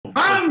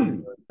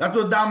That's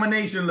what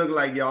domination look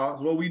like, y'all.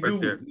 It's what we Right do.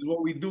 there. This is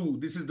what we do.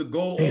 This is the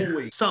goal Man,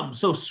 always. something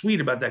so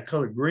sweet about that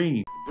color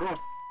green.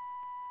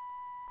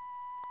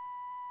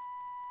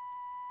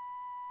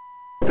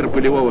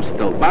 Полевого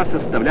столба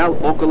составлял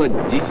около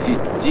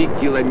 10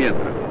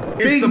 километров.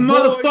 It's big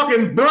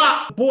motherfucking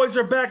block. Boys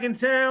are back in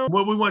town.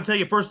 What we want to tell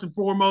you first and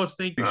foremost,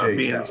 being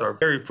it's our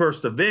very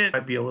first event,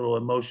 might be a little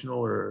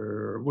emotional,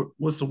 or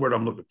what's the word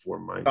I'm looking for,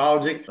 Mike?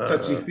 Nostalgic,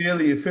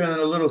 touchy-feely. You're feeling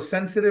a little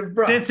sensitive,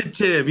 bro.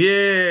 Sensitive,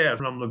 yeah.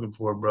 That's what I'm looking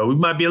for, bro. We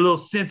might be a little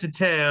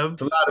sensitive.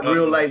 There's a lot of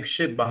real life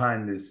shit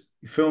behind this.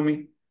 You feel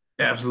me?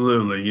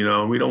 Absolutely. You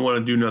know, we don't want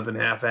to do nothing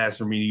half-assed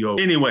or mediocre.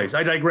 Anyways,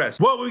 I digress.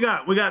 What we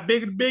got? We got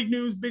big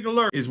news, big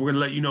alert. Is we're going to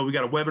let you know we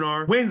got a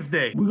webinar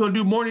Wednesday. We're going to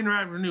do morning or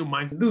afternoon,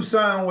 Mike. Do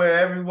something where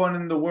everyone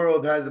in the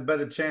world has a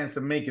better chance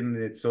of making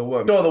it. So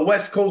what? So the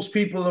West Coast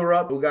people are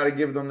up. We got to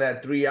give them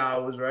that 3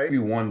 hours, right? We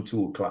 1,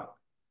 2 o'clock.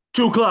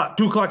 2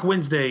 o'clock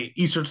Wednesday,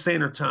 Eastern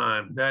Standard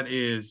Time. That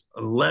is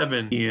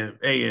 11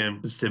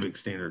 a.m. Pacific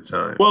Standard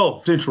Time,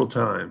 12 Central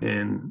Time,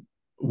 and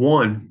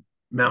 1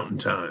 Mountain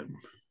Time.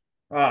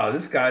 Oh,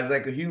 this guy's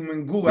like a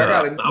human goo. I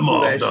gotta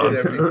Google that dog.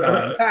 shit every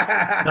time.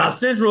 Now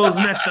Central is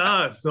next to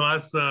us, so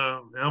that's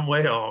I'm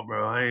way off,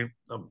 bro.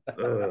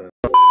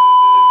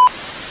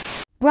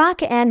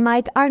 Brock and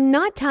Mike are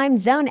not time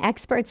zone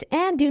experts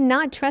and do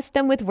not trust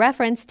them with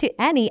reference to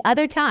any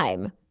other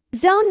time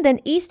zone than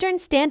Eastern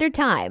Standard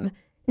Time,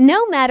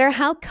 no matter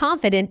how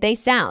confident they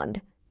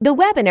sound. The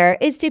webinar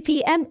is 2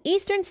 p.m.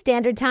 Eastern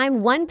Standard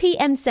Time, 1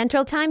 p.m.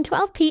 Central Time,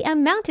 12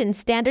 p.m. Mountain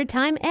Standard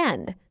Time,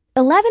 and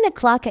 11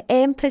 o'clock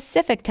a.m.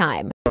 Pacific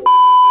Time.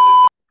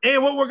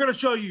 And what we're going to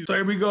show you. So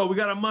here we go. We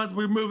got a month.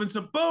 We're moving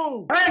some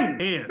boom.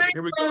 And here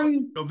we go.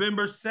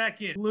 November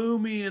 2nd.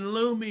 Loomy and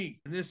Loomy.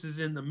 And this is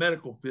in the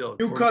medical field.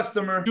 New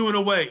customer. Chewing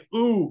away.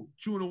 Ooh,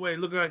 chewing away.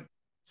 Look like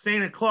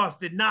Santa Claus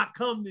did not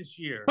come this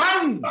year.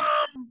 Bang!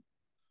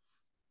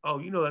 Oh,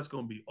 you know that's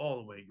going to be all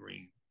the way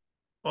green.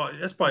 Oh,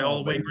 that's probably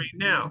all the way green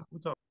now.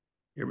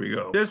 Here we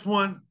go. This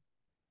one,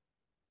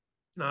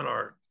 not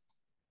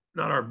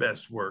our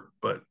best work,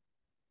 but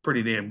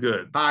pretty damn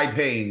good. High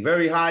paying,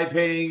 very high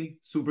paying,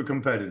 super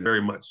competitive.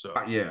 Very much so.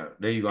 Yeah,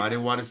 there you go. I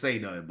didn't want to say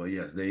nothing, but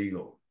yes, there you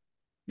go.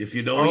 If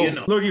you know, you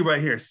know. Looky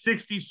right here,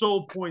 60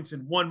 sold points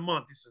in 1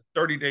 month. It's a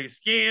 30-day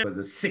scan. There's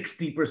a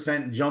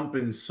 60% jump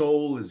in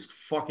soul is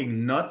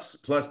fucking nuts.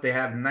 Plus, they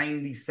have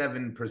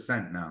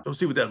 97% now. Let's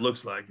see what that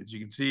looks like. As you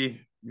can see,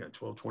 we got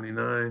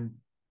 1229.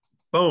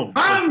 Boom.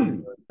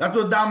 Bang! That's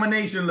what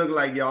domination look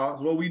like, y'all.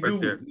 It's what we do.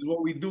 There. This is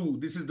what we do.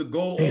 This is the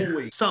goal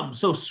always. Something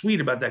so sweet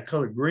about that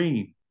color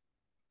green.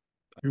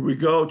 Here we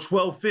go,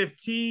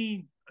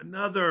 1215.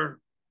 Another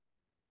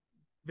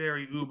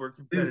very uber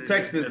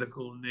competitive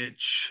medical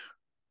niche.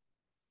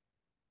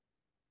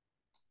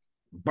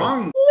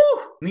 Bang!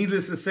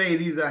 Needless to say,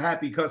 these are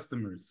happy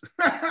customers.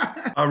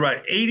 All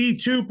right,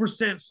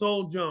 82%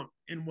 sold jump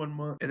in 1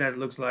 month. And that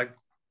looks like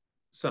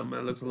something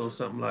that looks a little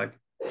something like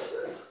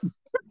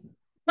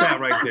that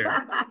right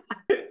there.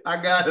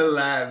 I gotta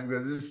laugh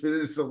because this shit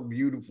is so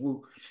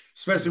beautiful,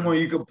 especially when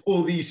you can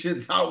pull these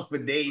shits out for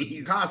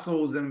days.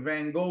 Picassos and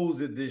Van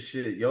Goghs at this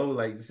shit, yo.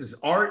 Like, this is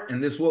art,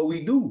 and this is what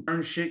we do.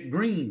 Turn shit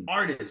green.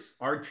 Artists.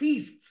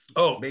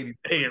 Oh, baby.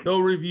 Hey, no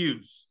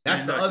reviews.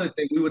 That's the other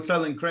thing. We were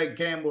telling Craig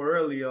Campbell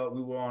earlier,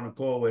 we were on a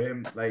call with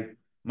him. Like,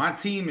 my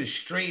team is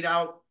straight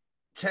out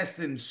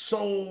testing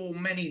so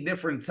many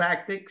different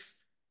tactics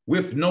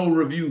with no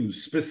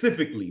reviews,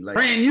 specifically. Like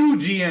brand new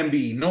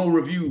GMB, no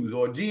reviews.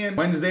 Or GM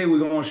Wednesday, we're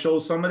going to show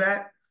some of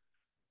that.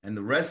 And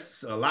the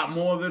rest, a lot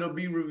more of it will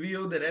be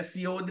revealed at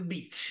SEO at the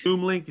beach.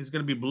 Zoom link is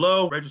going to be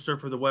below. Register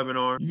for the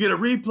webinar. You get a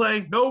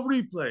replay, no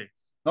replays.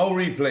 No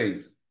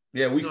replays.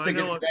 Yeah, we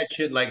sticking to that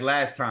shit like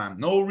last time.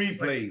 No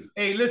replays.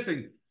 Hey,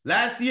 listen,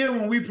 last year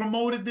when we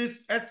promoted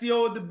this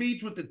SEO at the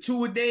beach with the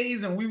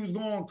 2-a-days and we was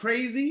going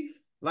crazy,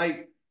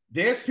 like,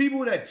 there's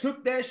people that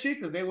took that shit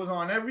because they was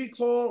on every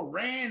call,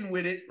 ran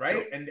with it,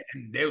 right? And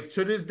they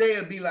to this day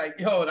it'd be like,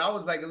 yo, that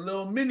was like a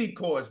little mini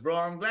course, bro.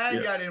 I'm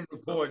glad y'all didn't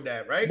record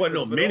that, right? But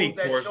no mini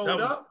course.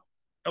 That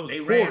was they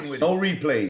ran with no replays.